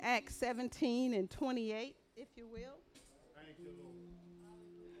Acts 17 and 28, if you will. Thank you, Lord.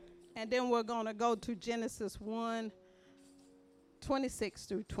 And then we're going to go to Genesis 1, 26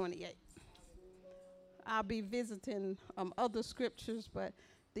 through 28. I'll be visiting other scriptures, but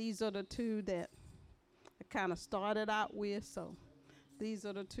these are the two that I kind of started out with. So these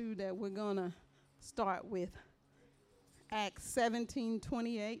are the two that we're going to start with. Acts 17,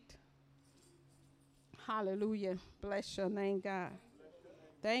 28. Hallelujah. Bless your name, God.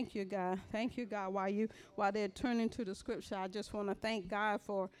 Thank you, God. Thank you, God. While they're turning to the scripture, I just want to thank God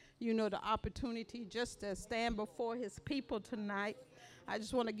for, the opportunity just to stand before his people tonight. I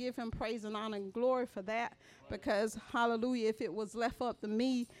just want to give him praise and honor and glory for that because, hallelujah, if it was left up to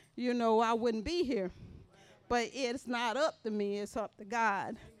me, I wouldn't be here. But it's not up to me. It's up to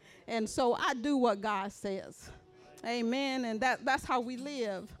God. And so I do what God says. Amen. And that's how we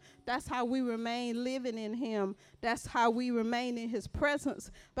live. That's how we remain living in him. That's how we remain in his presence,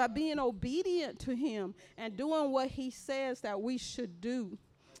 by being obedient to him and doing what he says that we should do.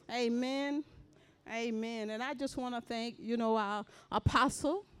 Amen. Amen. And I just want to thank, our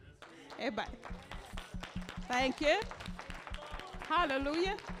apostle. Everybody. Thank you.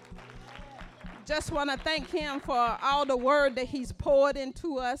 Hallelujah. Just want to thank him for all the word that he's poured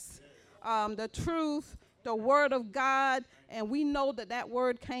into us, the truth, the word of God, and we know that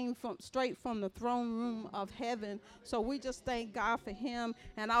word came straight from the throne room of heaven. So we just thank God for him,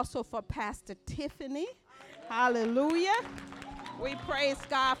 and also for Pastor Tiffany. Hallelujah. We praise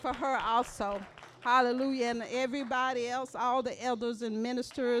God for her also. Hallelujah. And everybody else, all the elders and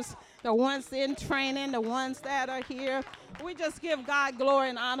ministers, the ones in training, the ones that are here. We just give God glory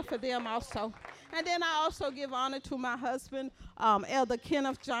and honor for them also. And then I also give honor to my husband, Elder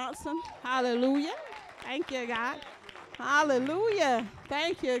Kenneth Johnson. Hallelujah. Thank you, God. Hallelujah.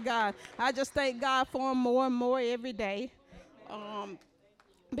 Thank you, God. I just thank God for him more and more every day,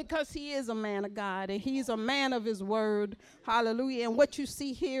 because he is a man of God, and he's a man of his word. Hallelujah. And what you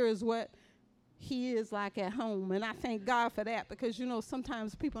see here is what he is like at home. And I thank God for that, because,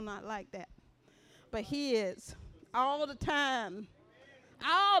 sometimes people not like that. But he is all the time.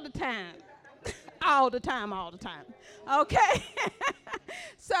 All the time. All the time, all the time. Okay?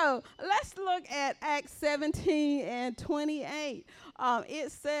 So let's look at Acts 17 and 28.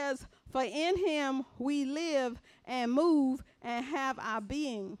 It says, "For in him we live and move and have our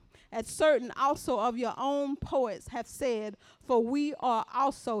being. As certain also of your own poets have said, for we are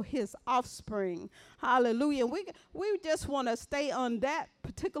also his offspring." Hallelujah. We just want to stay on that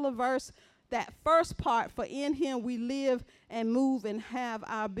particular verse, that first part, for in him we live and move and have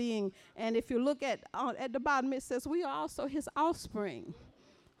our being. And if you look at the bottom, it says we are also his offspring.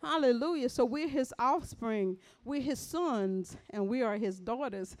 Hallelujah. So we're his offspring. We're his sons, and we are his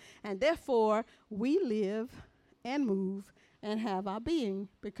daughters. And therefore, we live and move and have our being,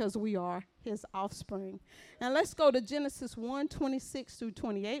 because we are his offspring. And let's go to Genesis 1, 26 through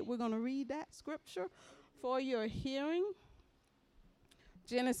 28. We're going to read that scripture for your hearing.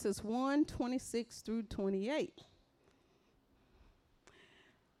 Genesis 1, 26 through 28.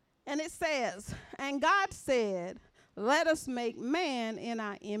 And it says, "And God said, let us make man in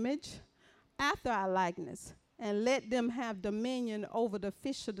our image, after our likeness, and let them have dominion over the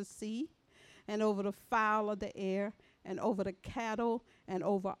fish of the sea, and over the fowl of the air, and over the cattle, and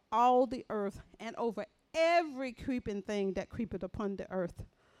over all the earth, and over every creeping thing that creepeth upon the earth."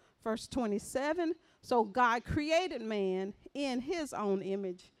 Verse 27, "So God created man in his own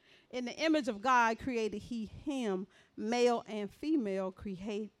image. In the image of God created he him, male and female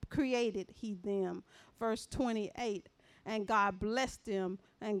created he them." Verse 28, "And God blessed them,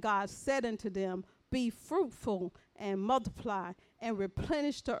 and God said unto them, Be fruitful and multiply, and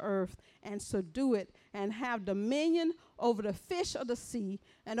replenish the earth, and subdue it, and have dominion over the fish of the sea,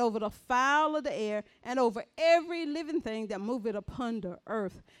 and over the fowl of the air, and over every living thing that moveth upon the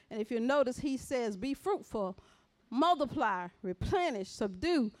earth." And if you notice, he says, be fruitful, multiply, replenish,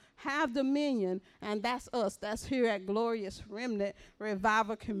 subdue, have dominion. And that's us. That's here at Glorious Remnant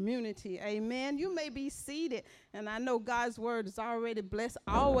Revival Community. Amen. You may be seated. And I know God's word is already blessed,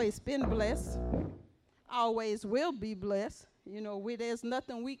 always been blessed, always will be blessed. There's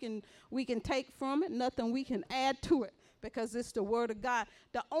nothing we can take from it, nothing we can add to it, because it's the word of God.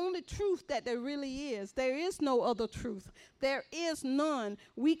 The only truth that there really is, there is no other truth. There is none.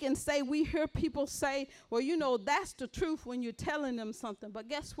 We hear people say, well, that's the truth when you're telling them something. But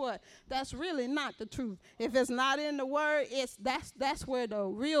guess what? That's really not the truth. If it's not in the word, that's where the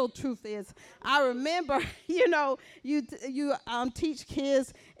real truth is. I remember, you teach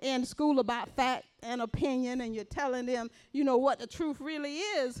kids in school about fact and opinion, and you're telling them, what the truth really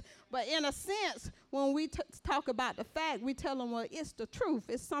is. But in a sense, when we talk about the fact, we tell them, well, it's the truth.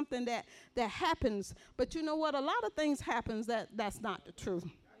 It's something that happens. But you know what? A lot of things happens that's not the truth.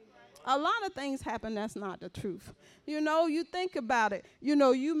 A lot of things happen that's not the truth. You think about it.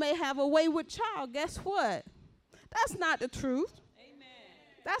 You may have a wayward child. Guess what? That's not the truth. Amen.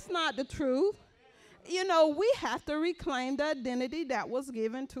 That's not the truth. We have to reclaim the identity that was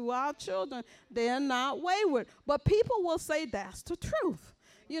given to our children. They're not wayward. But people will say that's the truth.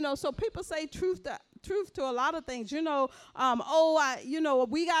 So people say truth to a lot of things. We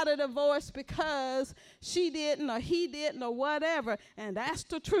got a divorce because she didn't or he didn't or whatever. And that's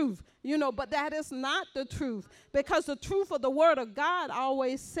the truth. But that is not the truth, because the truth of the word of God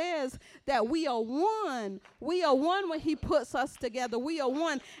always says that we are one. We are one when he puts us together. We are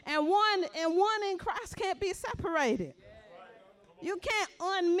one. And one in Christ can't be separated. You can't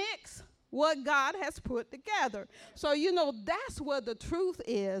unmix what God has put together. So, that's where the truth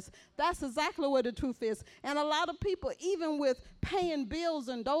is. That's exactly where the truth is. And a lot of people, even with paying bills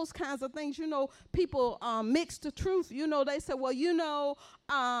and those kinds of things, people mix the truth. They say, well,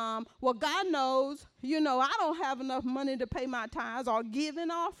 God knows, I don't have enough money to pay my tithes or give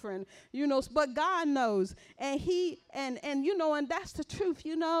an offering, but God knows. And and that's the truth,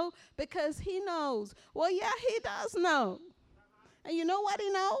 because he knows. Well, yeah, he does know. And you know what he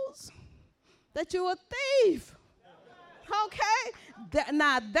knows? That you're a thief. Okay?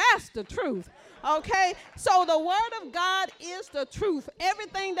 Now that's the truth. Okay? So the word of God is the truth.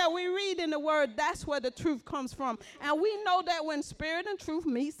 Everything that we read in the word, that's where the truth comes from. And we know that when spirit and truth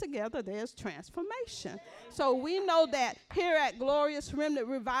meets together, there's transformation. So we know that here at Glorious Remnant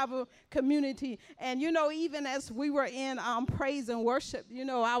Revival Community, and even as we were in praise and worship,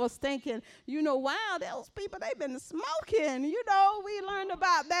 I was thinking, wow, those people, they've been smoking. We learned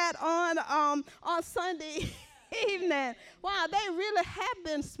about that on Sunday evening. Wow, they really have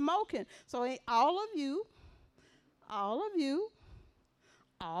been smoking. So all of you,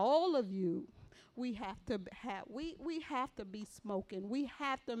 we have to be smoking. We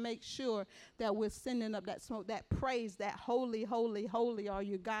have to make sure that we're sending up that smoke, that praise, that holy, holy, holy are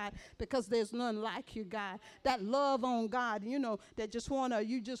you, God, because there's none like you, God. That love on God, that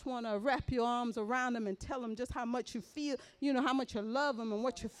you just wanna wrap your arms around them and tell them just how much you feel, how much you love them and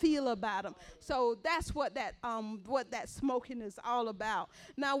what you feel about them. So that's what that smoking is all about.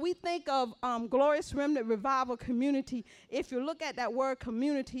 Now we think of Glorious Remnant Revival Community. If you look at that word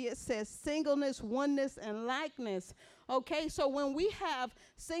community, it says singleness, oneness, and likeness. Okay, so when we have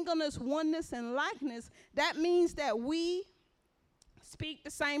singleness, oneness, and likeness, that means that we speak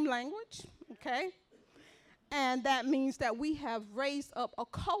the same language, okay? And that means that we have raised up a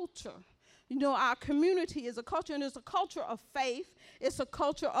culture. Our community is a culture, and it's a culture of faith. It's a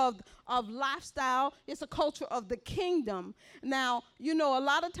culture of lifestyle. It's a culture of the kingdom. Now, a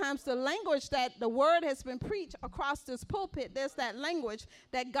lot of times the language that the word has been preached across this pulpit, there's that language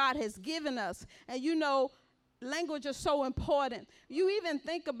that God has given us. And language is so important. You even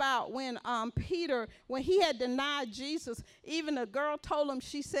think about when Peter, when he had denied Jesus, even a girl told him,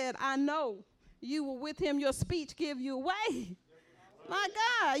 she said, I know you were with him, your speech give you away. My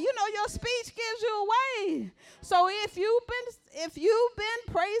God, your speech gives you away. So if you've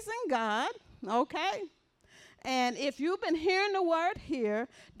been praising God, okay, and if you've been hearing the word here,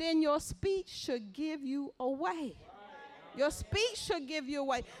 then your speech should give you away. Your speech should give you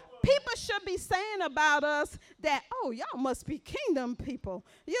away. People should be saying about us that, oh, y'all must be kingdom people.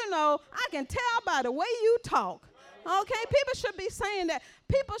 I can tell by the way you talk. Okay, people should be saying that.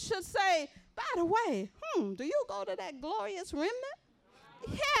 People should say, by the way, do you go to that Glorious Remnant?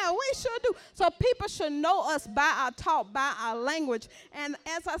 Yeah, we should do. So people should know us by our talk, by our language. And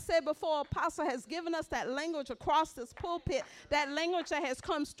as I said before, Apostle has given us that language across this pulpit, that language that has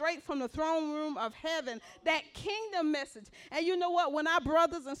come straight from the throne room of heaven, that kingdom message. And you know what? When our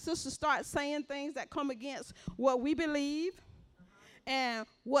brothers and sisters start saying things that come against what we believe and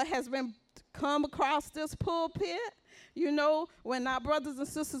what has been come across this pulpit, when our brothers and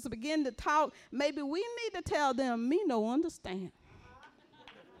sisters begin to talk, maybe we need to tell them, me no understand.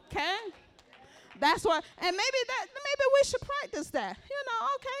 Okay? That's why, and maybe we should practice that,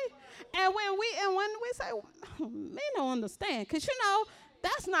 okay? And when we say, me don't understand, because,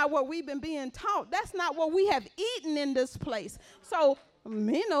 that's not what we've been being taught. That's not what we have eaten in this place. So,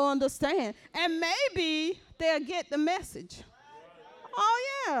 me don't understand. And maybe they'll get the message.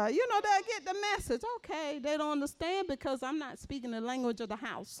 Oh, yeah, they'll get the message. Okay, they don't understand because I'm not speaking the language of the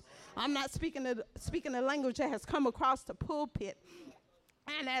house. I'm not speaking the language that has come across the pulpit.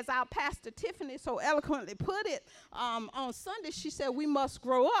 And as our Pastor Tiffany so eloquently put it on Sunday, she said we must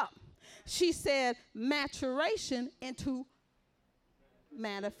grow up. She said maturation into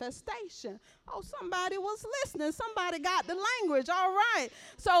manifestation. Oh, somebody was listening. Somebody got the language. All right.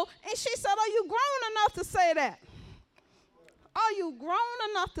 So, and she said, are you grown enough to say that? Are you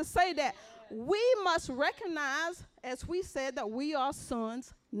grown enough to say that? We must recognize, as we said, that we are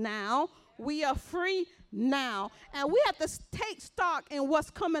sons now. We are free now. And we have to take stock in what's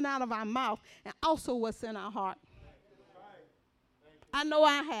coming out of our mouth and also what's in our heart. I know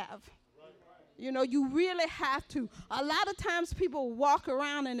I have. You know, you really have to. A lot of times people walk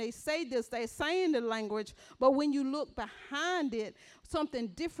around and they say this, they're saying the language, but when you look behind it, something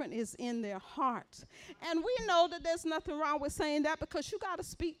different is in their hearts. And we know that there's nothing wrong with saying that, because you got to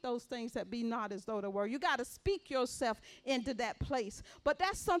speak those things that be not as though they were. You got to speak yourself into that place. But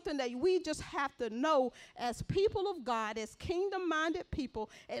that's something that we just have to know as people of God, as kingdom-minded people,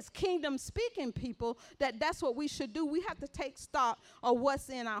 as kingdom-speaking people, that that's what we should do. We have to take stock of what's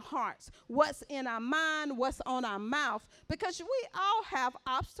in our hearts, what's in our mind, what's on our mouth, because we all have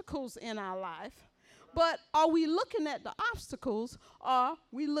obstacles in our life. But are we looking at the obstacles, or are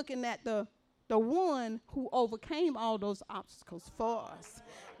we looking at the one who overcame all those obstacles for us?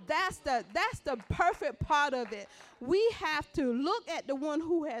 That's the perfect part of it. We have to look at the one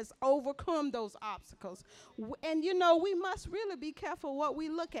who has overcome those obstacles. And you know, we must really be careful what we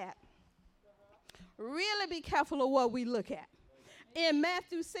look at. Really be careful of what we look at. In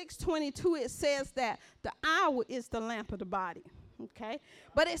Matthew 6:22, it says that the eye is the lamp of the body. Okay,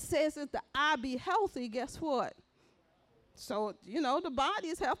 but it says if the eye be healthy, guess what? So, you know, the body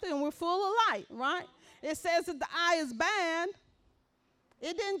is healthy and we're full of light, right? It says if the eye is bad,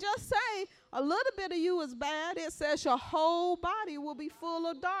 it didn't just say a little bit of you is bad. It says your whole body will be full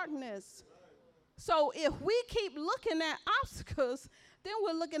of darkness. So if we keep looking at obstacles, then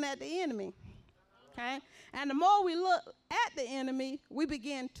we're looking at the enemy, okay? And the more we look at the enemy, we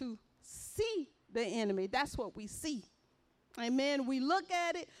begin to see the enemy. That's what we see. Amen. We look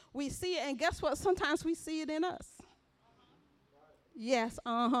at it, we see it, and guess what? Sometimes we see it in us. Yes,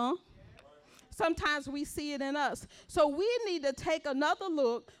 Sometimes we see it in us. So we need to take another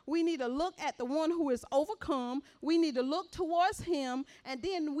look. We need to look at the one who is overcome. We need to look towards him, and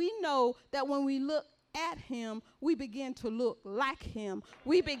then we know that when we look at him, we begin to look like him.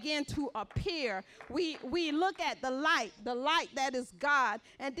 We begin to appear. We look at the light that is God,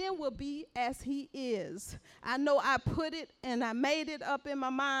 and then we'll be as he is. I know I put it and I made it up in my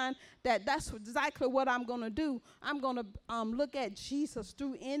mind that that's exactly what I'm going to do. I'm going to look at Jesus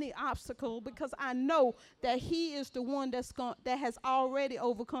through any obstacle, because I know that he is the one that has already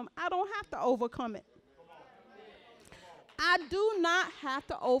overcome. I don't have to overcome it. I do not have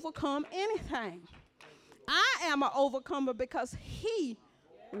to overcome anything. I am an overcomer because he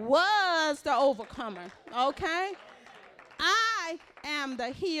was the overcomer, okay? I am the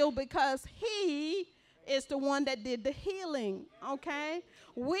healed because he is the one that did the healing, okay?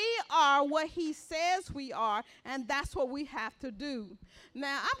 We are what he says we are, and that's what we have to do.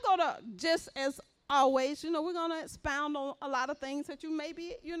 Now, I'm going to, just as always, you know, we're going to expound on a lot of things that you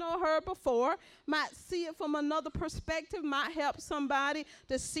maybe, you know, heard before, might see it from another perspective, might help somebody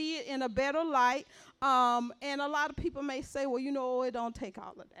to see it in a better light. And a lot of people may say, well, you know, it don't take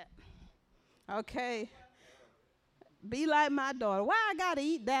all of that. Okay. Be like my daughter. Why I got to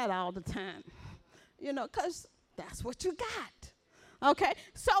eat that all the time? You know, because that's what you got. Okay,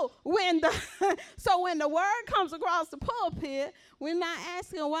 so when the word comes across the pulpit, we're not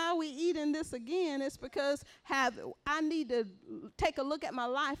asking why are we eating this again. It's because I need to take a look at my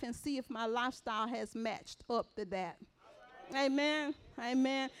life and see if my lifestyle has matched up to that. Amen.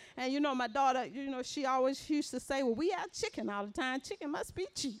 Amen. And you know, my daughter, you know, she always used to say, well, we have chicken all the time. Chicken must be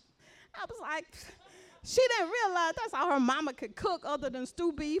cheap. I was like, she didn't realize that's how her mama could cook other than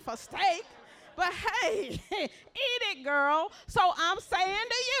stew beef or steak. But hey, eat it, girl. So I'm saying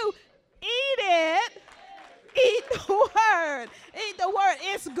to you, eat it. Eat the word. Eat the word.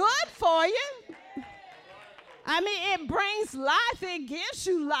 It's good for you. I mean, it brings life. It gives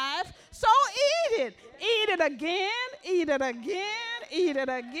you life. So eat it. Eat it again. Eat it again. Eat it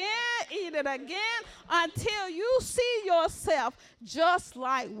again. Eat it again until you see yourself just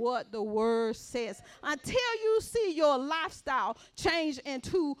like what the word says. Until you see your lifestyle change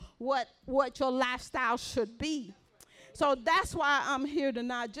into what your lifestyle should be. So that's why I'm here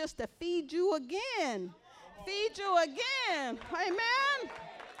tonight, just to feed you again. Feed you again. Amen.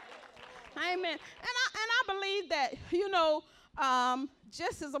 Amen. And I believe that, you know,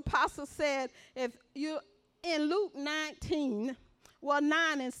 just as Apostle said, if you in Luke 9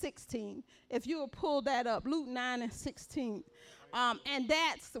 and 16, if you will pull that up, Luke 9 and 16, And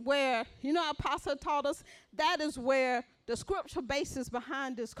that's where, Apostle taught us, that is where the scripture basis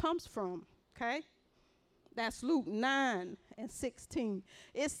behind this comes from, okay? That's Luke 9:16.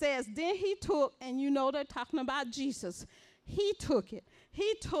 It says, then he took, and they're talking about Jesus. He took it.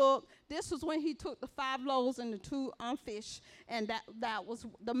 This was when he took the 5 loaves and the 2 fish, and that was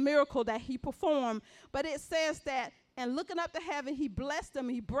the miracle that he performed. But it says that, and looking up to heaven, he blessed them,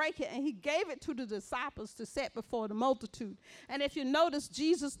 he broke it, and he gave it to the disciples to set before the multitude. And if you notice,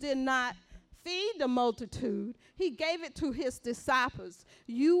 Jesus did not feed the multitude. He gave it to his disciples.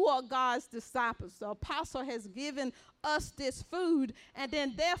 You are God's disciples. The apostle has given us this food, and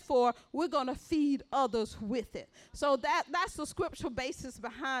then therefore we're going to feed others with it. So that's the scriptural basis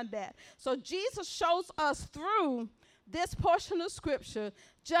behind that. So Jesus shows us through this portion of scripture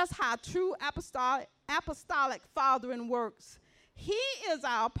just how true apostolic fathering works. He is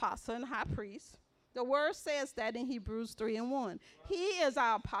our apostle and high priest. The word says that in Hebrews 3:1. He is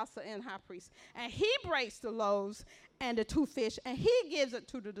our apostle and high priest. And he breaks the loaves and the 2 fish, and he gives it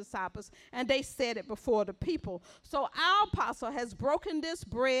to the disciples, and they set it before the people. So our apostle has broken this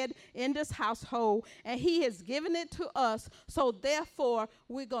bread in this household, and he has given it to us. So therefore,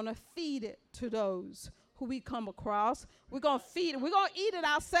 we're going to feed it to those who we come across. We're going to feed it. We're going to eat it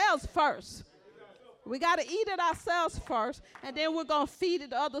ourselves first. We got to eat it ourselves first, and then we're going to feed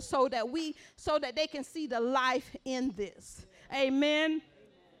it to others so that they can see the life in this. Amen.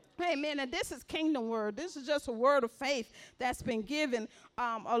 Amen. And this is kingdom word. This is just a word of faith that's been given.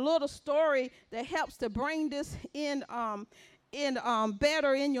 A little story that helps to bring this in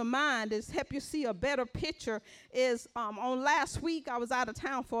better in your mind, is help you see a better picture, is on last week I was out of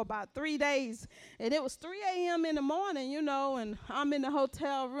town for about 3 days, and it was 3 a.m. in the morning, and I'm in the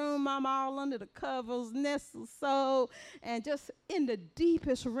hotel room, I'm all under the covers, nestled so, and just in the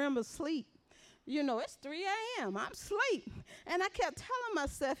deepest realm of sleep. It's 3 a.m. I'm asleep. And I kept telling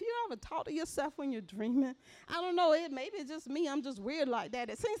myself, you ever talk to yourself when you're dreaming? I don't know, maybe it's just me. I'm just weird like that.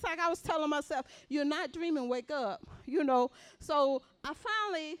 It seems like I was telling myself, you're not dreaming, wake up, So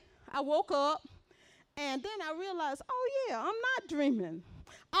I woke up, and then I realized, oh, yeah, I'm not dreaming.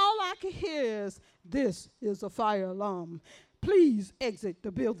 All I can hear is, this is a fire alarm. Please exit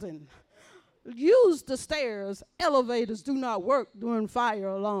the building. Use the stairs. Elevators do not work during fire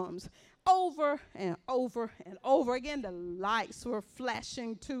alarms. Over and over and over again, the lights were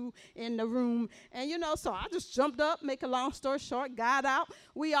flashing too in the room. And, so I just jumped up, make a long story short, got out.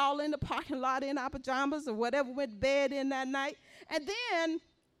 We all in the parking lot in our pajamas or whatever, went to bed in that night. And then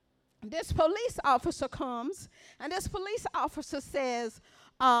this police officer comes, and this police officer says,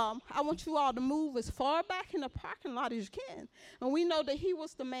 I want you all to move as far back in the parking lot as you can. And we know that he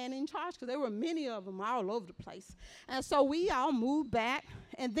was the man in charge, because there were many of them all over the place. And so we all moved back.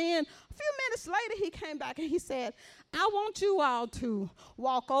 And then a few minutes later, he came back and he said, I want you all to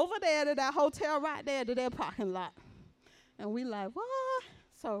walk over there to that hotel right there to their parking lot. And we like, what?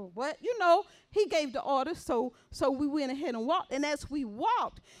 So what? He gave the order, so we went ahead and walked. And as we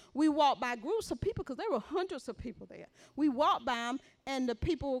walked by groups of people, because there were hundreds of people there. We walked by them, and the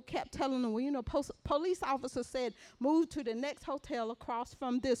people kept telling them, police officer said, move to the next hotel across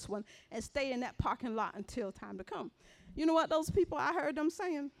from this one and stay in that parking lot until time to come. You know what those people, I heard them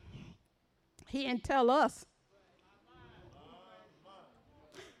saying? He didn't tell us.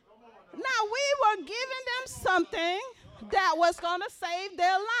 Now, we were giving them something that was going to save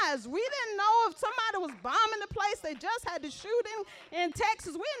their lives. We didn't know if somebody was bombing the place. They just had the shooting in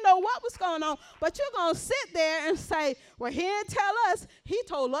Texas. We didn't know what was going on. But you're going to sit there and say, well, he didn't tell us. He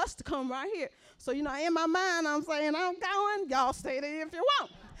told us to come right here. So, in my mind, I'm saying, I'm going. Y'all stay there if you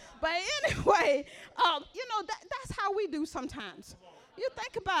want. But anyway, that's how we do sometimes. You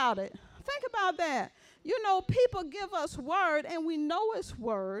think about it. Think about that. People give us word, and we know it's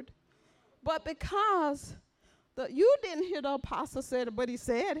word, but because you didn't hear the apostle say it, but he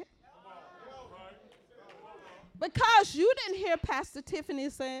said it. Because you didn't hear Pastor Tiffany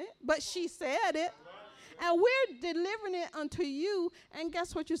say it, but she said it. And we're delivering it unto you, and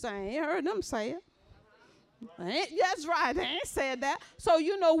guess what you're saying? You heard them say it. That's right, they ain't said that. So,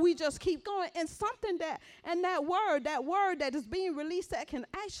 we just keep going. And that word that is being released that can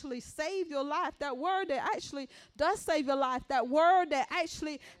actually save your life, that word that actually does save your life, that word that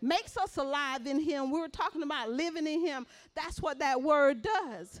actually makes us alive in him. We were talking about living in him. That's what that word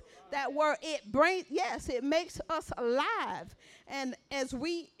does. That word, it makes us alive. And as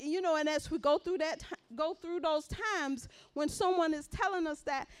we, as we go through those times when someone is telling us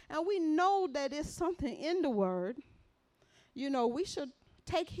that, and we know that it's something in the word, we should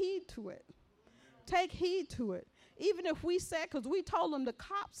take heed to it. Take heed to it. Even if we said, because we told them the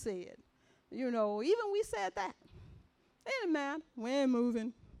cop said, even we said that. It didn't matter. We ain't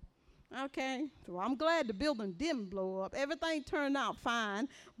moving. Okay, so I'm glad the building didn't blow up. Everything turned out fine,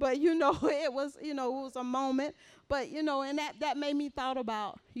 but it was a moment. But and that made me thought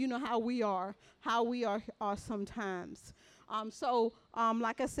about how we are sometimes.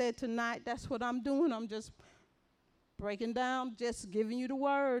 Like I said tonight, that's what I'm doing. I'm just breaking down, just giving you the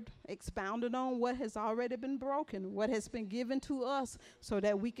word, expounding on what has already been broken, what has been given to us, so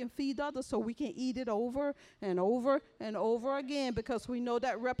that we can feed others, so we can eat it over and over and over again, because we know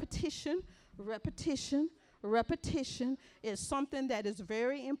that repetition is something that is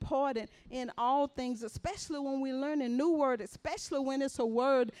very important in all things, especially when we learn a new word, especially when it's a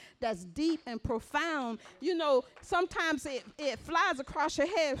word that's deep and profound. Sometimes it flies across your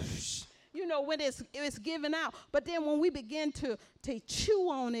head, when it's given out. But then when we begin to chew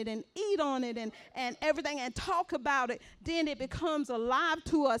on it and eat on it and everything and talk about it, then it becomes alive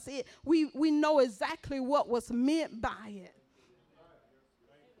to us. We know exactly what was meant by it.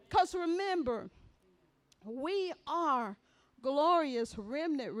 Because remember, we are Glorious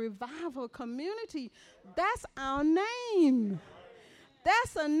Remnant Revival Community. That's our name.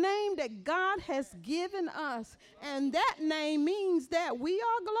 That's a name that God has given us. And that name means that we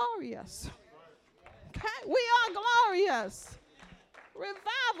are glorious. Okay? We are glorious.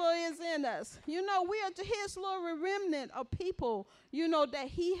 Revival is in us. We are his little remnant of people, that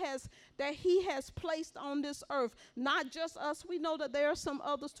he has placed on this earth. Not just us. We know that there are some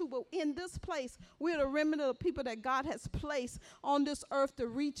others too, but in this place, we're the remnant of people that God has placed on this earth to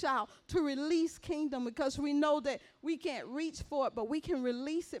reach out, to release kingdom, because we know that we can't reach for it, but we can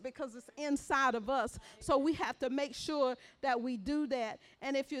release it because it's inside of us. So we have to make sure that we do that.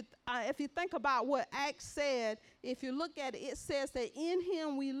 And if you think about what Acts said, if you look at it, it says that in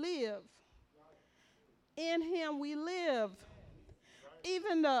him we live. In him we live.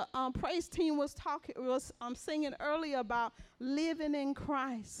 Even the praise team was singing earlier about living in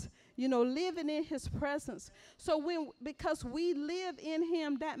Christ, living in his presence. So because we live in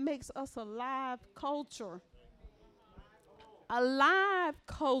him, that makes us a live culture. A live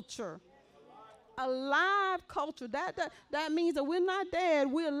culture. A live culture. That means that we're not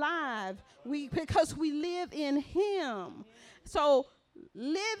dead, we're alive. Because we live in him. So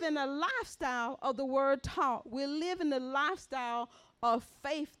living a lifestyle of the word taught. We're living the lifestyle of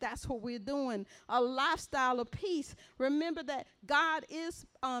faith. That's what we're doing. A lifestyle of peace. Remember that God is,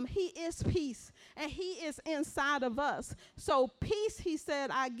 he is peace, and he is inside of us. So peace, he said,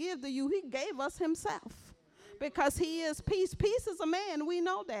 I give to you. He gave us himself because he is peace. Peace is a man. We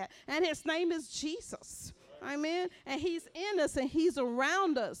know that. And his name is Jesus. Amen. And he's in us and he's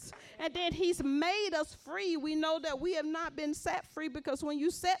around us. And then he's made us free. We know that we have not been set free, because when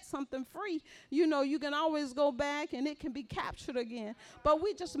you set something free, you can always go back and it can be captured again. But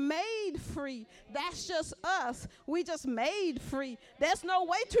we just made free. That's just us. We just made free. There's no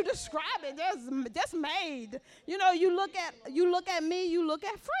way to describe it. There's just made. You look at me, you look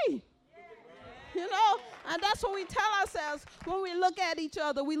at free. And that's what we tell ourselves when we look at each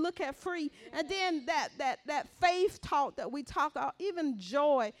other. We look at free. And then that faith talk that we talk about, even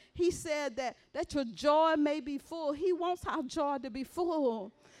joy. He said that your joy may be full. He wants our joy to be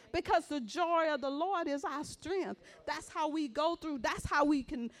full, because the joy of the Lord is our strength. That's how we go through. That's how we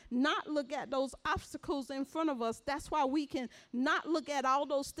can not look at those obstacles in front of us. That's why we can not look at all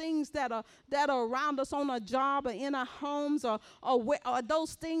those things that are around us on a job or in our homes, or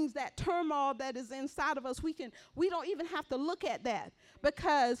those things, that turmoil that is inside of us. We don't even have to look at that,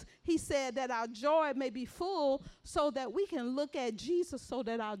 because he said that our joy may be full, so that we can look at Jesus, so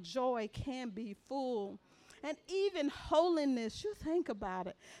that our joy can be full. And even holiness, you think about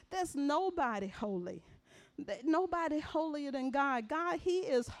it. There's nobody holy. Nobody holier than God. God, he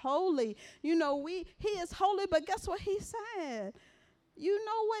is holy. He is holy, but guess what he said? You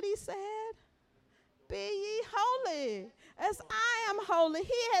know what he said? Be ye holy as I am holy.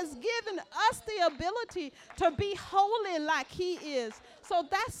 He has given us the ability to be holy like he is. So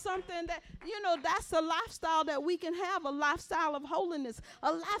that's something that, that's a lifestyle that we can have, a lifestyle of holiness,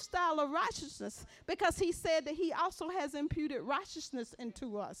 a lifestyle of righteousness, because he said that he also has imputed righteousness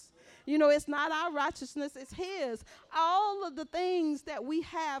into us. It's not our righteousness, it's his. All of the things that we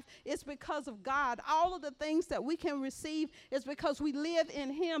have is because of God. All of the things that we can receive is because we live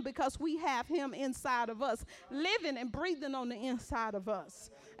in him, because we have him inside of us, living and breathing on the inside of us.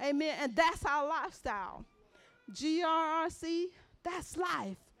 Amen. And that's our lifestyle. GRRC, that's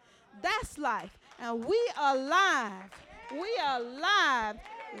life. That's life. And we are live. We are live.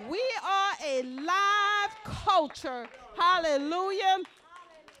 We are a live culture. Hallelujah.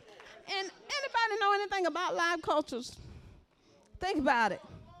 And anybody know anything about live cultures? Think about it.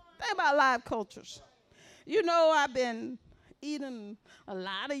 Think about live cultures. You know, I've been eating a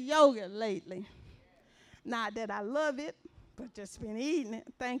lot of yogurt lately. Not that I love it, but just been eating it.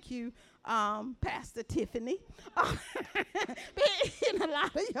 Thank you, Pastor Tiffany. Been eating a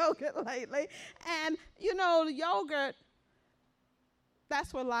lot of yogurt lately. And, you know, yogurt,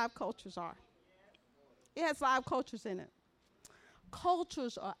 that's what live cultures are. It has live cultures in it.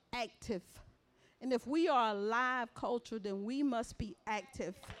 Cultures are active. And if we are a live culture, then we must be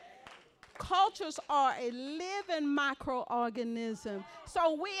active. Cultures are a living microorganism.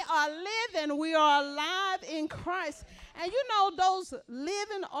 So we are living, we are alive in Christ. And you know, those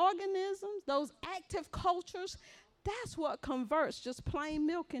living organisms, those active cultures, that's what converts just plain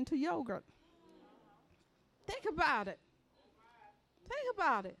milk into yogurt. Think about it. Think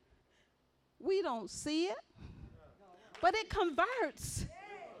about it. We don't see it, but it converts.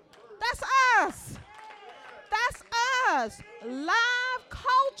 That's us. That's us. Live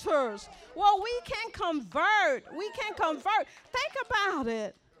cultures. Well, we can convert. We can convert. Think about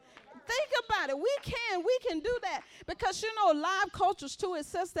it. Think about it. We can do that. Because, you know, live cultures, too, it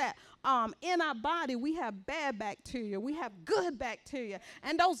says that in our body we have bad bacteria. We have good bacteria.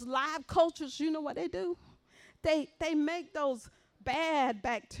 And those live cultures, you know what they do? They make those bad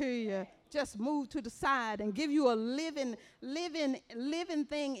bacteria just move to the side and give you a living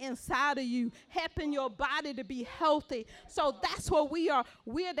thing inside of you, helping your body to be healthy. So that's what we are.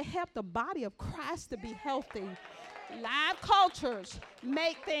 We're to help the body of Christ to be healthy. Live cultures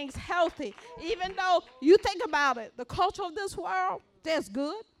make things healthy. Even though you think about it, the culture of this world, there's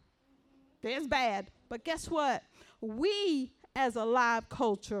good, there's bad. But guess what? We, as a live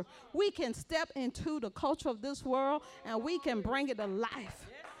culture, we can step into the culture of this world and we can bring it to life.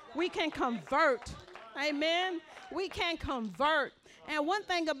 We can convert. Amen. We can convert. And one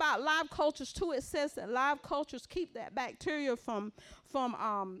thing about live cultures too, it says that live cultures keep that bacteria from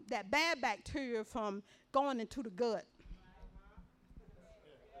that bad bacteria from going into the gut.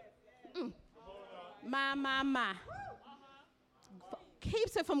 My.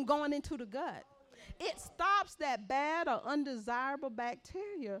 Keeps it from going into the gut. It stops that bad or undesirable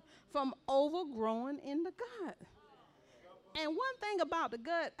bacteria from overgrowing in the gut. And one thing about the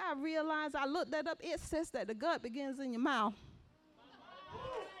gut, I realized, I looked that up, it says that the gut begins in your mouth.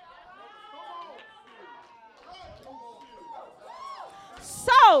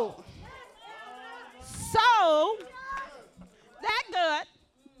 So that gut,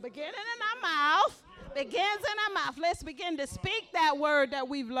 beginning in our mouth, begins in our mouth. Let's begin to speak that word that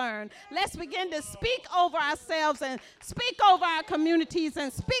we've learned. Let's begin to speak over ourselves and speak over our communities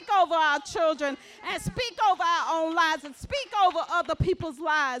and speak over our children and speak over our own lives and speak over other people's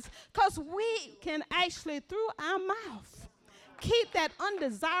lives, because we can actually, through our mouth, keep that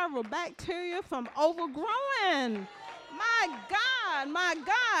undesirable bacteria from overgrowing. My God, my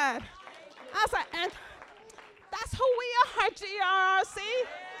God. I was like, and that's who we are, GRRC.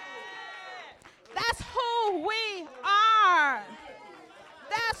 That's who we are.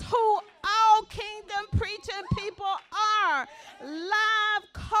 That's who all kingdom preaching people are. Live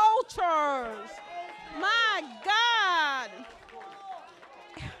cultures. My God.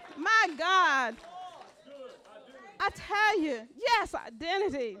 My God. I tell you, yes,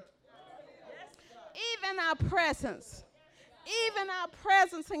 identity. Even our presence. Even our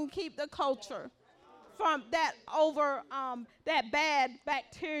presence can keep the culture from that that bad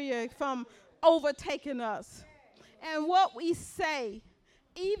bacteria from overtaking us. And what we say,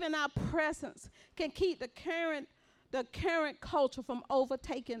 even our presence, can keep the current culture from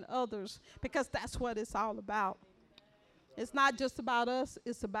overtaking others, because that's what it's all about. It's not just about us,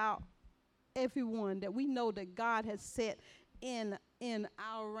 it's about everyone that we know that God has set in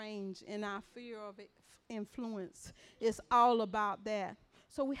our range, in our sphere of influence. It's all about that.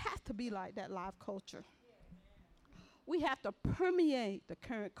 So we have to be like that live culture. We have to permeate the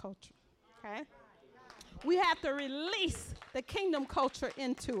current culture. Okay? We have to release the kingdom culture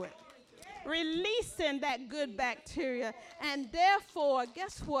into it. Releasing that good bacteria. And therefore,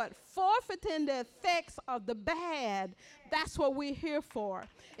 guess what? Forfeiting the effects of the bad. That's what we're here for.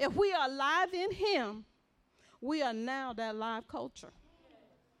 If we are alive in Him, we are now that live culture.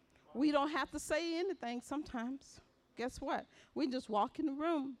 We don't have to say anything sometimes. Guess what? We just walk in the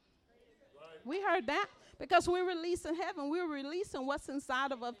room. We heard that. Because we're releasing heaven. We're releasing what's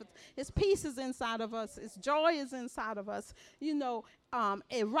inside of us. His peace is inside of us. His joy is inside of us. You know,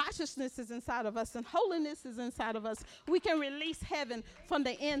 and righteousness is inside of us. And holiness is inside of us. We can release heaven from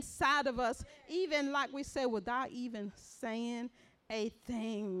the inside of us. Even, like we said, without even saying a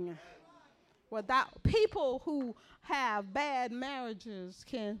thing. Without people who have bad marriages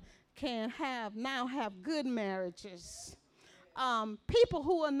can now have good marriages. People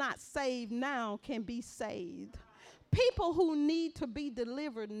who are not saved now can be saved. People who need to be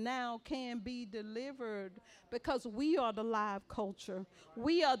delivered now can be delivered because we are the live culture.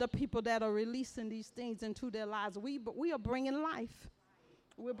 We are the people that are releasing these things into their lives. We are bringing life.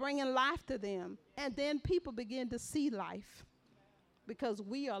 We're bringing life to them. And then people begin to see life because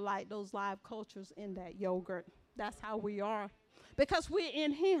we are like those live cultures in that yogurt. That's how we are because we're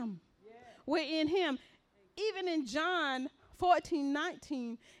in him. Yeah. We're in him. Even in John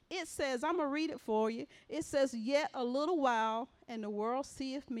 14:19, it says, I'm going to read it for you. It says, yet a little while, and the world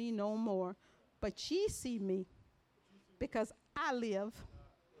seeth me no more. But ye see me, because I live.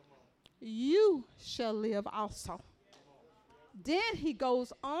 You shall live also. Then he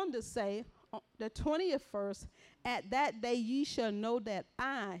goes on to say, the 20th verse, at that day ye shall know that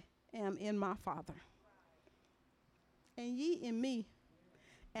I am in my Father, and ye in me,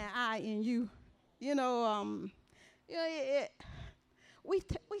 and I in you. We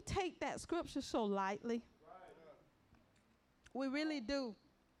take that scripture so lightly. We really do.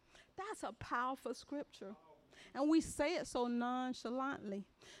 That's a powerful scripture. And we say it so nonchalantly.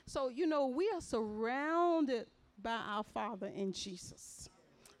 So, we are surrounded by our Father in Jesus.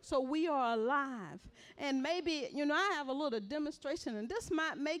 So we are alive. And maybe, I have a little demonstration, and this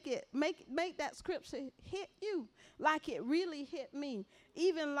might make that scripture hit you like it really hit me,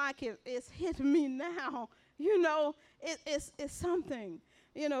 even like it's hitting me now. It's something.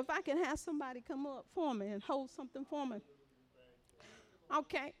 If I can have somebody come up for me and hold something for me.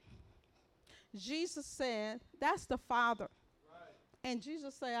 Okay. Jesus said, that's the Father. And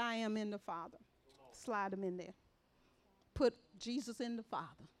Jesus said, I am in the Father. Slide him in there. Put Jesus in the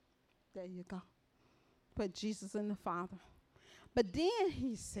Father. There you go. Put Jesus in the Father. But then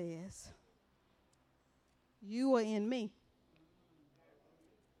he says, you are in me.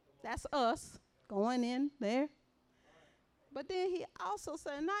 That's us going in there. But then he also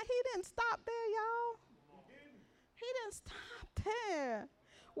said, he didn't stop there, y'all. He didn't stop there.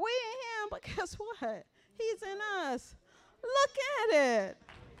 We in him, but guess what? He's in us. Look at it.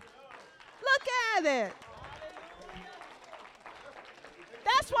 Look at it.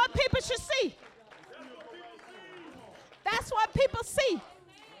 That's what people should see. That's what people see.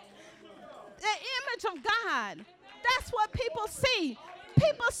 The image of God. That's what people see.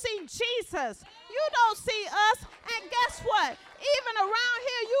 People see Jesus. You don't see us. And guess what? Even around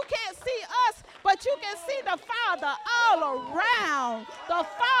here, you can't see us, but you can see the Father all around. The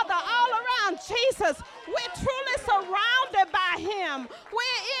Father all around Jesus. We're truly surrounded by him.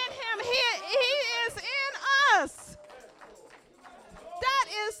 We're in him. He is in us.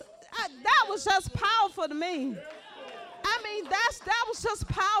 That was just powerful to me. That was just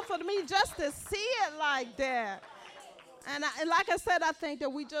powerful to me just to see it like that. And like I said, I think that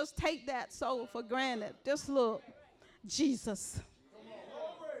we just take that so for granted. Just look, Jesus.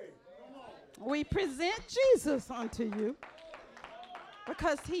 We present Jesus unto you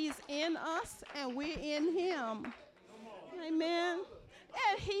because he's in us and we're in him. Amen.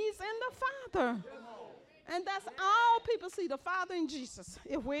 And he's in the Father. And that's all people see, the Father and Jesus,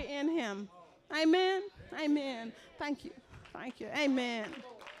 if we're in him. Amen. Amen. Thank you. Thank you. Amen.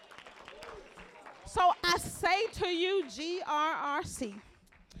 So I say to you, GRRC,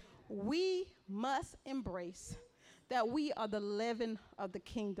 we must embrace that we are the leaven of the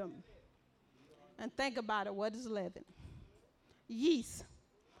kingdom. And think about it. What is leaven? Yeast.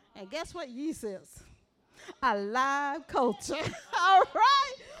 And guess what yeast is? A live culture. All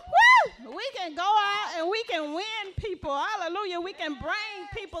right? Woo! We can go out and we can win people. Hallelujah. We can bring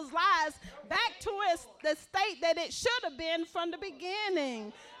people's lives back to the state that it should have been from the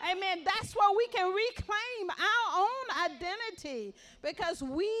beginning. Amen. That's where we can reclaim our own identity because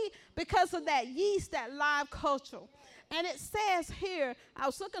of that yeast, that live culture. And it says here, I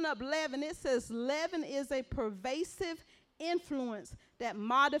was looking up leaven. It says leaven is a pervasive influence that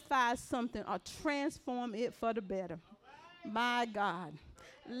modifies something or transform it for the better. My God.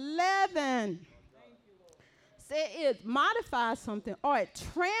 Leaven. Say it modifies something or it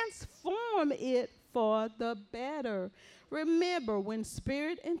transforms it for the better. Remember, when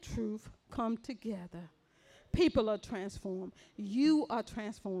spirit and truth come together, people are transformed. You are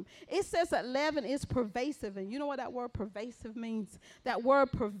transformed. It says that leaven is pervasive. And you know what that word pervasive means? That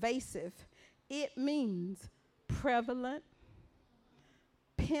word pervasive, it means prevalent,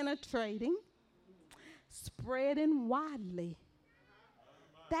 penetrating, spreading widely.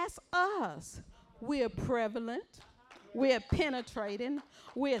 That's us. We're prevalent. We're penetrating.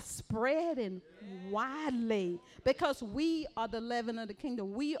 We're spreading widely because we are the leaven of the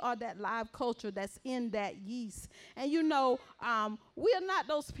kingdom. We are that live culture that's in that yeast. And we are not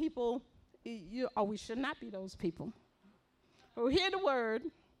those people, or we should not be those people. who hear the word,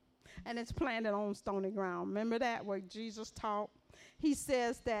 and it's planted on stony ground. Remember that, where Jesus taught? He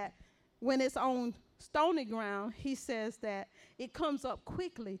says that when it's on stony ground, he says that it comes up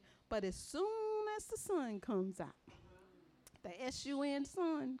quickly, but as soon as the sun comes out, the S-U-N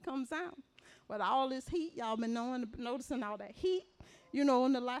sun comes out, with all this heat, y'all been noticing all that heat, in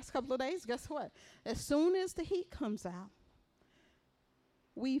the last couple of days, guess what? As soon as the heat comes out,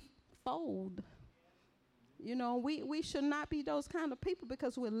 we fold. We should not be those kind of people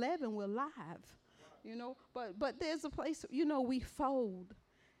because we're living, we're live, But there's a place, we fold.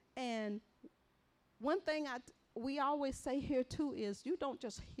 And one thing we always say here too is you don't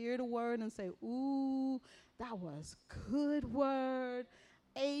just hear the word and say, ooh, that was good word,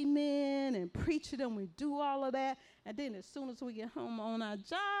 amen, and preach it, and we do all of that. And then as soon as we get home on our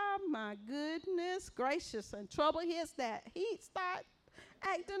job, my goodness gracious, and trouble hits, that heat start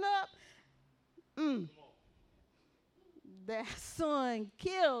acting up. That sun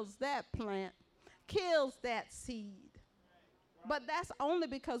kills that plant, kills that seed. But that's only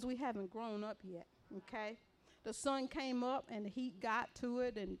because we haven't grown up yet, okay? The sun came up and the heat got to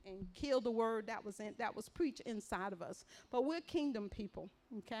it and killed the word that was preached inside of us. But we're kingdom people,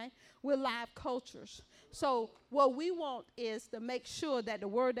 okay? We're live cultures. So what we want is to make sure that the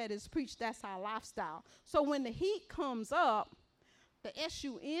word that is preached, that's our lifestyle. So when the heat comes up, the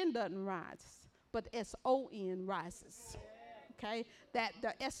S-U-N doesn't rise, but S-O-N rises. Okay, that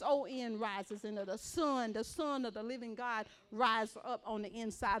the S-O-N rises, and the Son of the living God rises up on the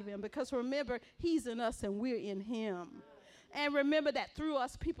inside of him. Because remember, he's in us and we're in him. And remember that through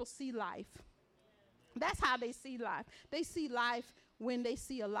us, people see life. That's how they see life. They see life when they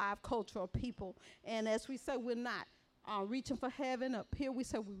see a live culture of people. And as we say, we're not reaching for heaven. Up here, we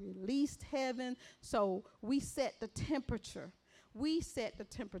say we released heaven. So we set the temperature. We set the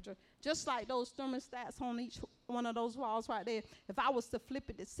temperature. Just like those thermostats on each one of those walls right there. If I was to flip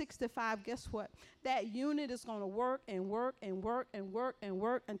it to 65, guess what? That unit is going to work and work and work and work and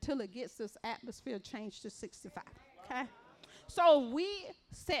work until it gets this atmosphere changed to 65. Okay? So we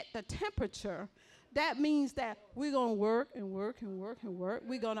set the temperature. That means that we're going to work and work and work and work.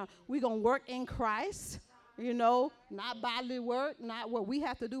 We're going to work in Christ. Not bodily work, not what we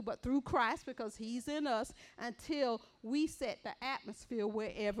have to do, but through Christ, because he's in us, until we set the atmosphere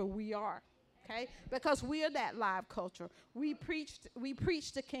wherever we are, okay? Because we are that live culture. We preach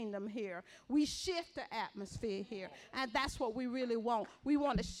the kingdom here. We shift the atmosphere here, and that's what we really want. We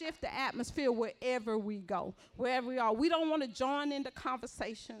want to shift the atmosphere wherever we go, wherever we are. We don't want to join into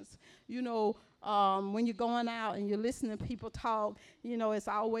conversations, when you're going out and you're listening to people talk, it's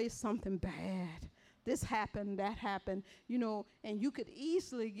always something bad. This happened, that happened, and you could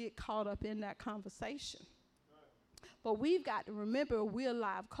easily get caught up in that conversation. Right. But we've got to remember we're a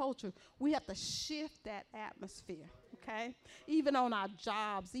live culture. We have to shift that atmosphere, okay? Even on our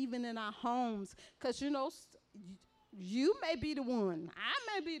jobs, even in our homes, because, you may be the one,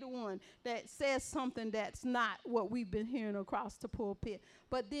 I may be the one that says something that's not what we've been hearing across the pulpit.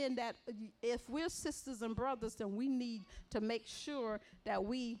 But then that if we're sisters and brothers, then we need to make sure that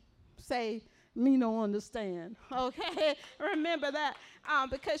we say, me don't understand, okay? Remember that,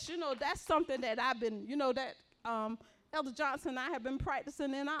 because, that's something that I've been, that Elder Johnson and I have been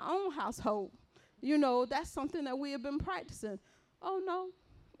practicing in our own household. That's something that we have been practicing. Oh, no,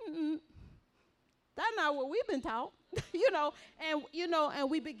 that's not what we've been taught, and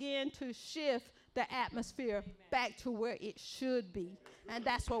we begin to shift the atmosphere back to where it should be, and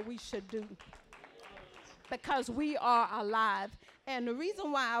that's what we should do. Because we are alive. And the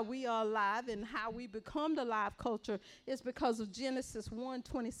reason why we are alive and how we become the live culture is because of Genesis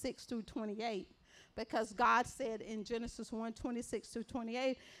 1:26 through 28. Because God said in Genesis 1:26 through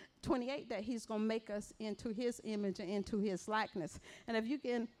 28 that he's going to make us into his image and into his likeness. And if you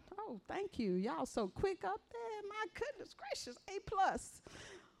can, thank you. Y'all so quick up there. My goodness gracious, A+.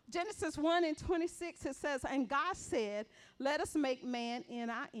 Genesis 1:26, it says, and God said, let us make man in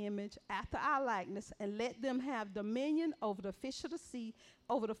our image after our likeness, and let them have dominion over the fish of the sea,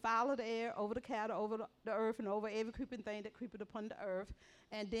 over the fowl of the air, over the cattle, over the earth, and over every creeping thing that creepeth upon the earth.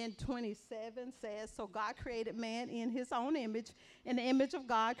 And then 27 says, so God created man in his own image. In the image of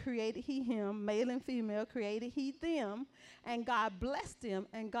God created he him, male and female created he them. And God blessed them,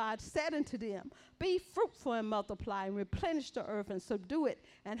 and God said unto them, be fruitful and multiply, and replenish the earth, and subdue it,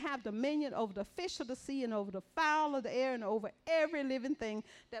 and have dominion over the fish of the sea, and over the fowl of the air, and over every living thing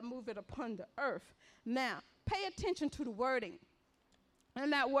that moveth upon the earth. Now, pay attention to the wording. In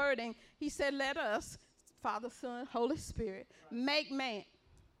that wording, he said, let us, Father, Son, Holy Spirit, make man.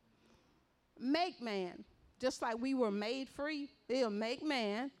 Make man. Just like we were made free, they'll make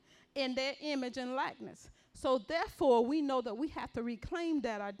man in their image and likeness. So therefore, we know that we have to reclaim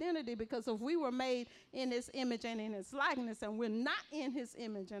that identity, because if we were made in his image and in his likeness, and we're not in his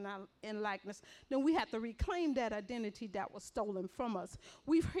image and in likeness, then we have to reclaim that identity that was stolen from us.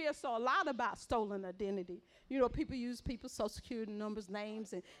 We've heard so a lot about stolen identity. You know, people use people's social security numbers,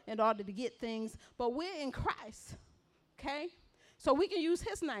 names, in order to get things. But we're in Christ, okay? So we can use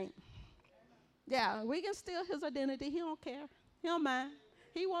his name. Yeah, we can steal his identity. He don't care. He don't mind.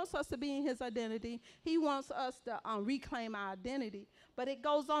 He wants us to be in his identity. He wants us to reclaim our identity. But it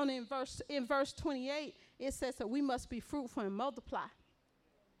goes on in verse 28. It says that we must be fruitful and multiply.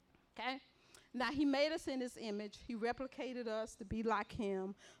 Okay? Now, he made us in his image. He replicated us to be like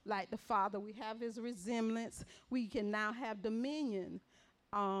him, like the Father. We have his resemblance. We can now have dominion.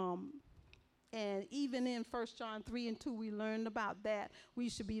 And even in 1 John 3:2, we learned about that. We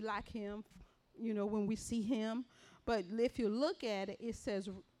should be like him, you know, when we see him. But if you look at it, it says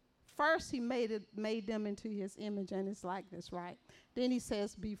first he made them into his image and his likeness, right? Then he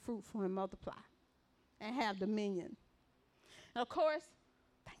says be fruitful and multiply and have dominion. And of course,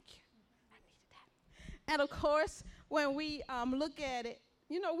 thank you. I needed that. And of course, when we look at it,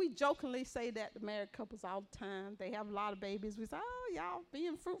 you know, we jokingly say that to married couples all the time. They have a lot of babies. We say, oh, y'all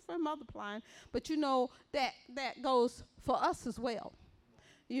being fruitful and multiplying. But you know, that goes for us as well.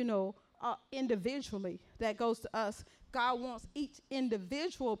 You know, individually, that goes to us. God wants each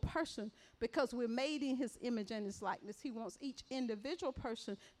individual person, because we're made in his image and his likeness. He wants each individual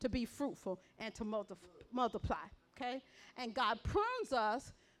person to be fruitful and to multiply, okay? And God prunes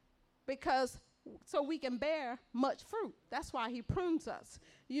us because so we can bear much fruit. That's why he prunes us,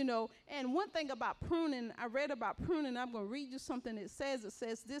 you know. And one thing about pruning, I read about pruning. I'm going to read you something it says. It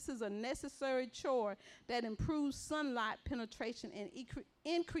says, this is a necessary chore that improves sunlight penetration and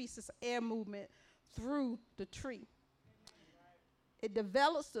increases air movement through the tree. It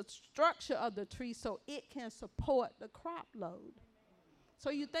develops the structure of the tree so it can support the crop load.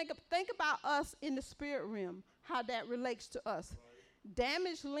 So you think about us in the spirit realm, how that relates to us.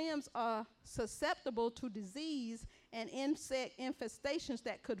 Damaged limbs are susceptible to disease and insect infestations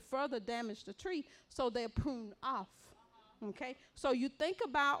that could further damage the tree, so they're pruned off, okay? So you think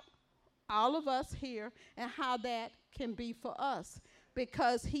about all of us here and how that can be for us,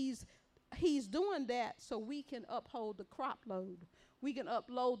 because he's doing that so we can uphold the crop load. We can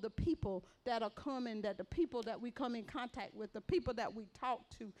upload the people that are coming, that the people that we come in contact with, the people that we talk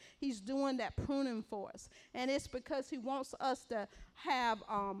to. He's doing that pruning for us. And it's because he wants us to have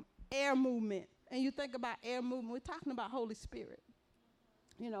air movement. And you think about air movement, we're talking about Holy Spirit.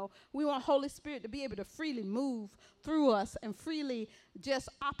 You know, we want Holy Spirit to be able to freely move through us and freely just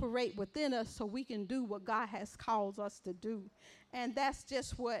operate within us so we can do what God has called us to do. And that's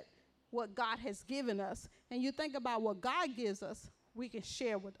just what God has given us. And you think about what God gives us, we can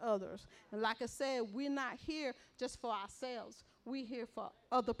share with others. And like I said, we're not here just for ourselves. We're here for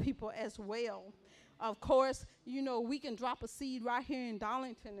other people as well. Of course, you know, we can drop a seed right here in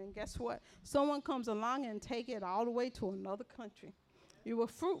Darlington, and guess what? Someone comes along and take it all the way to another country. You were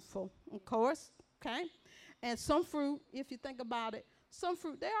fruitful, of course, okay? And some fruit, if you think about it,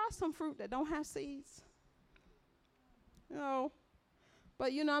 there are some fruit that don't have seeds. You know,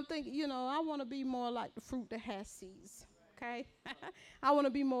 but, you know, I'm thinking, you know, I want to be more like the fruit that has seeds. Okay, I want to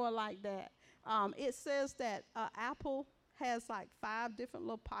be more like that. It says that an apple has like 5 different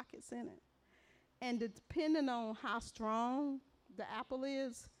little pockets in it. And depending on how strong the apple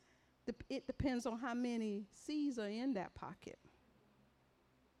is, it depends on how many seeds are in that pocket.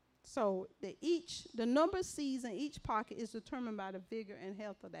 So the number of seeds in each pocket is determined by the vigor and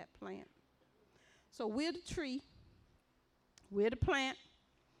health of that plant. So we're the tree. We're the plant,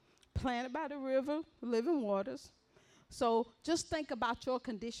 planted by the river, living waters. So just think about your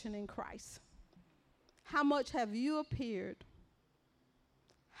condition in Christ. How much have you appeared?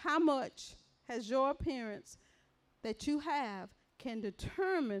 How much has your appearance that you have can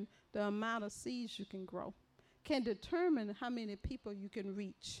determine the amount of seeds you can grow, can determine how many people you can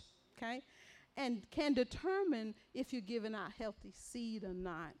reach, okay? And can determine if you're giving out healthy seed or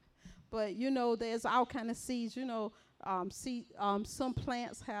not. But, you know, there's all kind of seeds, you know. Some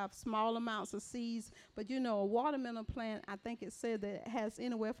plants have small amounts of seeds, but you know, a watermelon plant, I think it said that it has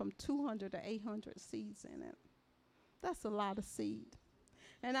anywhere from 200 to 800 seeds in it. That's a lot of seed.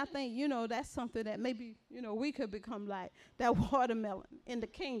 And I think, you know, that's something that maybe, you know, we could become like that watermelon in the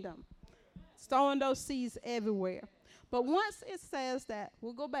kingdom, throwing those seeds everywhere. But once it says that,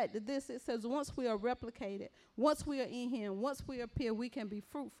 we'll go back to this, it says once we are replicated, once we are in him, once we appear, we can be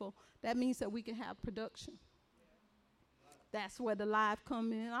fruitful. That means that we can have production. That's where the live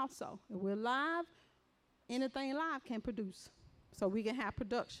come in also. If we're live, anything live can produce. So we can have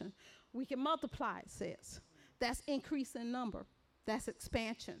production. We can multiply, it says. That's increase in number. That's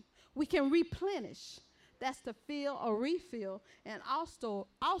expansion. We can replenish. That's to fill or refill, and also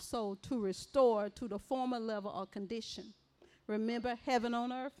to restore to the former level or condition. Remember heaven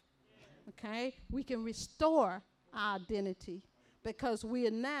on earth? Okay? We can restore our identity because we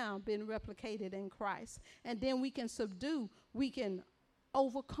are now been replicated in Christ. And then we can subdue, we can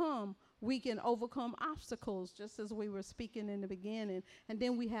overcome obstacles, just as we were speaking in the beginning. And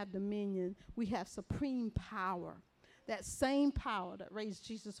then we have dominion. We have supreme power. That same power that raised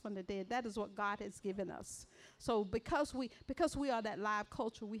Jesus from the dead, that is what God has given us. So because we are that live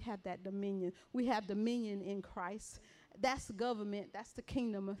culture, we have that dominion. We have dominion in Christ. That's government. That's the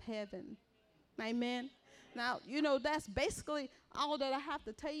kingdom of heaven. Amen. Now, that's basically all that I have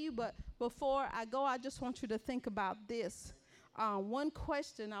to tell you. But before I go, I just want you to think about this. One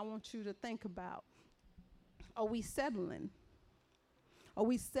question I want you to think about. Are we settling? Are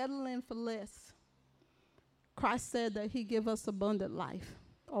we settling for less? Christ said that he give us abundant life.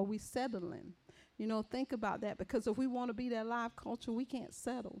 Are we settling? Think about that, because if we want to be that live culture, we can't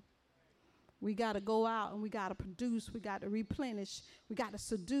settle. We got to go out and we got to produce. We got to replenish. We got to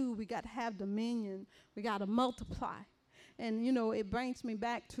subdue. We got to have dominion. We got to multiply. And, it brings me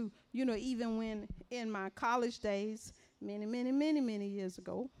back to, even when in my college days, many years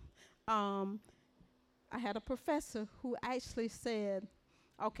ago, I had a professor who actually said,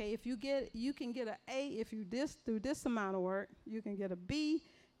 okay, if you can get an A if you do this amount of work. You can get a B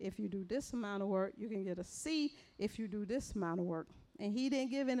if you do this amount of work. You can get a C if you do this amount of work. And he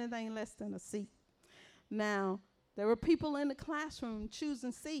didn't give anything less than a C. Now, there were people in the classroom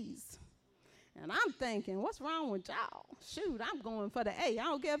choosing C's. And I'm thinking, what's wrong with y'all? Shoot, I'm going for the A. I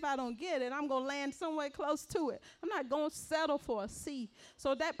don't care if I don't get it. I'm going to land somewhere close to it. I'm not going to settle for a C.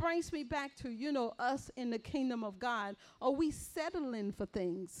 So that brings me back to, us in the kingdom of God. Are we settling for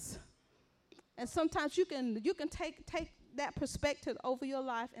things? And sometimes you can take that perspective over your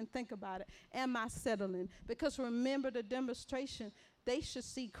life and think about it. Am I settling? Because remember the demonstration, they should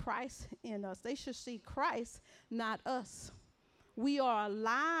see Christ in us. They should see Christ, not us. We are a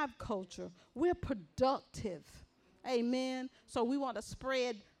live culture. We're productive. Amen. So we want to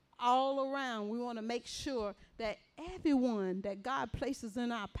spread all around. We want to make sure that everyone that God places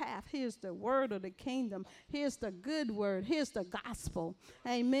in our path, here's the word of the kingdom. Here's the good word. Here's the gospel.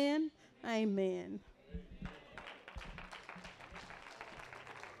 Amen. Amen.